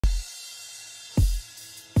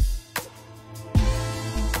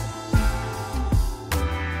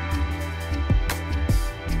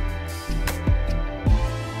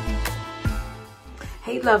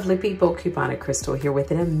lovely people, Coupon Crystal here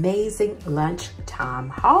with an amazing lunchtime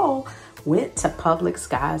haul. Went to Publix,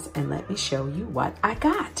 guys, and let me show you what I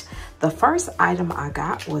got. The first item I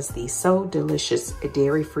got was the So Delicious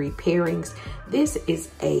dairy-free pairings. This is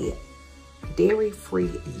a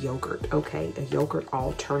dairy-free yogurt, okay? A yogurt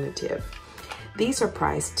alternative. These are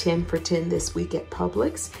priced 10 for 10 this week at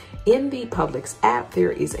Publix. In the Publix app,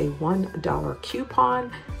 there is a $1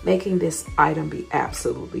 coupon, making this item be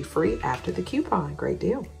absolutely free after the coupon. Great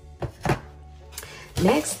deal.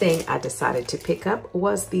 Next thing I decided to pick up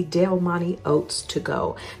was the Del Monte Oats to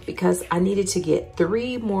go because I needed to get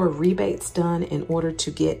 3 more rebates done in order to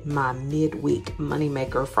get my midweek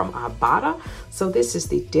moneymaker from Ibotta. So this is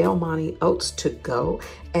the Del Monte Oats to go,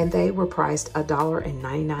 and they were priced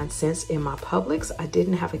 $1.99 in my Publix. I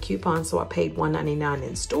didn't have a coupon, so I paid $1.99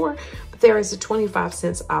 in store, but there is a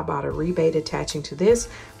 25-cent Ibotta rebate attaching to this,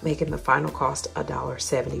 making the final cost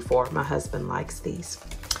 $1.74. My husband likes these.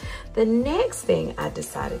 The next thing I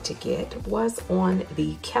decided to get was on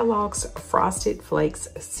the Kellogg's Frosted Flakes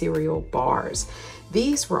cereal bars.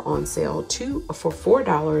 These were on sale, 2 for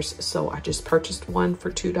 $4, so I just purchased 1 for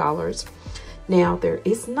 $2. Now, there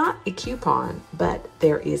is not a coupon, but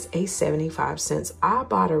there is a 75-cent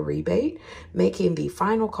Ibotta rebate, making the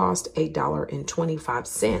final cost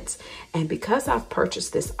 $1.25. And because I've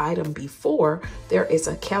purchased this item before, there is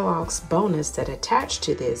a Kellogg's bonus that attached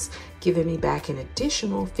to this, giving me back an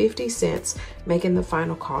additional 50 cents, making the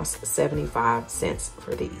final cost 75 cents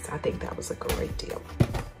for these. I think that was a great deal.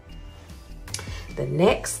 The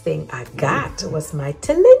next thing I got was my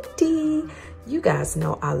Talenti. You guys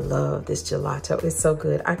know I love this gelato. It's so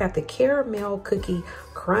good. I got the caramel cookie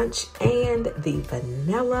crunch and the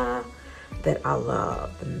vanilla that I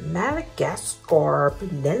love. The Madagascar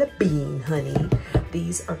vanilla bean, honey.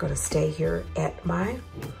 These are going to stay here at my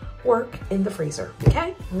work in the freezer,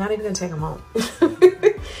 okay? I'm not even going to take them home.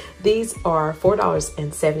 These are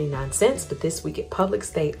 $4.79, but this week at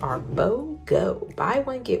Publix, they are BOGO. Buy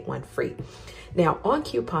one, get one free. Now, on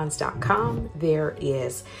coupons.com, there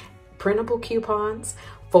is printable coupons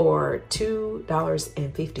for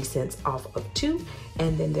 $2.50 off of 2,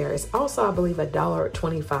 and then there is also, I believe,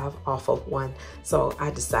 $1.25 off of 1. So I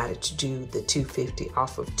decided to do the $2.50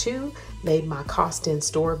 off of 2, made my cost in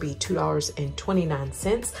store be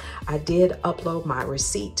 $2.29. I did upload my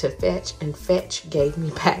receipt to Fetch, and Fetch gave me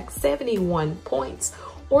back 71 points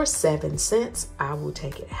or 7 cents. I will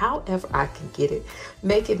take it however I can get it,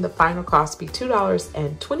 making the final cost be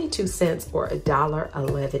 $2.22 or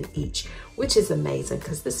 $1.11 each, which is amazing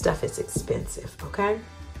because this stuff is expensive, okay?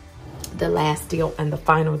 The last deal and the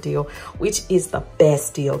final deal, which is the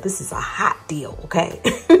best deal, this is a hot deal, okay?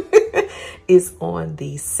 Is on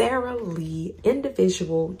the Sara Lee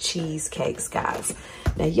individual cheesecakes, guys.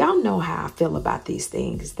 Now, y'all know how I feel about these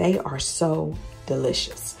things. They are so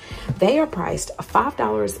delicious. They are priced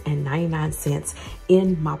 $5.99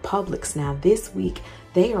 in my Publix. Now, this week,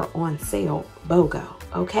 they are on sale BOGO,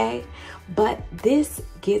 okay? But this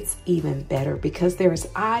gets even better because there's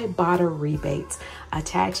Ibotta rebates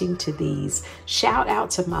attaching to these. Shout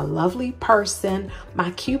out to my lovely person,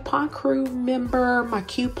 my coupon crew member, my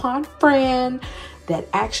coupon friend that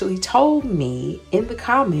actually told me in the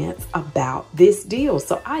comments about this deal.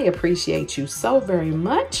 So I appreciate you so very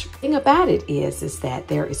much. The thing about it is that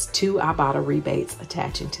there is 2 Ibotta rebates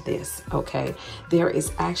attaching to this, okay? There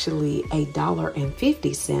is actually a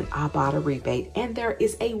 $1.50 Ibotta rebate, and there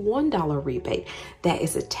is a $1 rebate that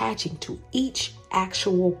is attaching to each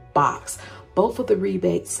actual box. Both of the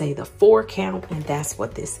rebates say the 4 count, and that's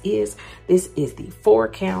what this is. This is the 4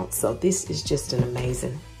 count, so this is just an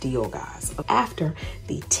amazing deal, guys. After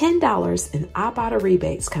the $10 in Ibotta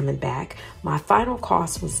rebates coming back, my final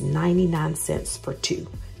cost was 99 cents for 2.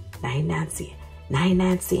 99 cents.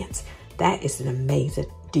 99 cents. That is an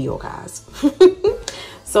amazing deal, guys.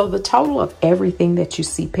 So the total of everything that you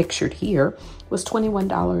see pictured here was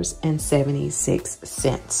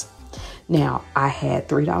 $21.76. Now, I had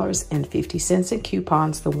 $3.50 in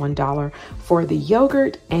coupons, the $1 for the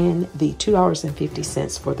yogurt and the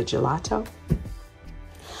 $2.50 for the gelato.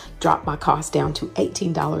 Dropped my cost down to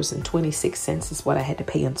 $18.26 is what I had to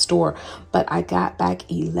pay in store, but I got back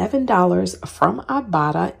 $11 from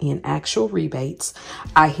Ibotta in actual rebates.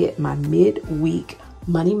 I hit my midweek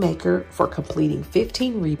moneymaker for completing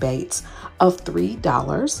 15 rebates of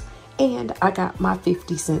 $3. And I got my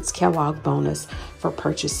 50 cents Kellogg bonus for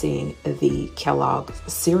purchasing the Kellogg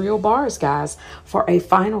cereal bars, guys, for a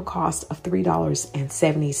final cost of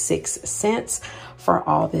 $3.76 for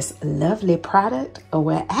all this lovely product.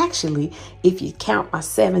 Well, actually, if you count my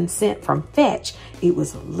 7 cents from Fetch, it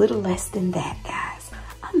was a little less than that, guys.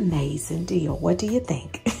 A amazing deal. What do you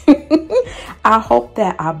think? I hope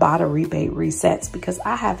that Ibotta rebate resets, because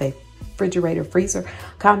I have a refrigerator freezer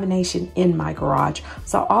combination in my garage.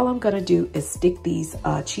 So all I'm gonna do is stick these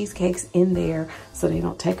cheesecakes in there so they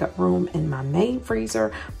don't take up room in my main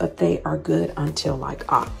freezer, but they are good until like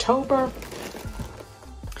October.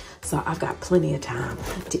 So I've got plenty of time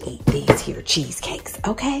to eat these here cheesecakes,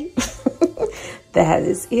 okay? That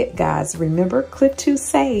is it, guys. Remember, click to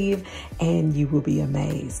save and you will be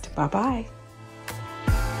amazed. Bye-bye.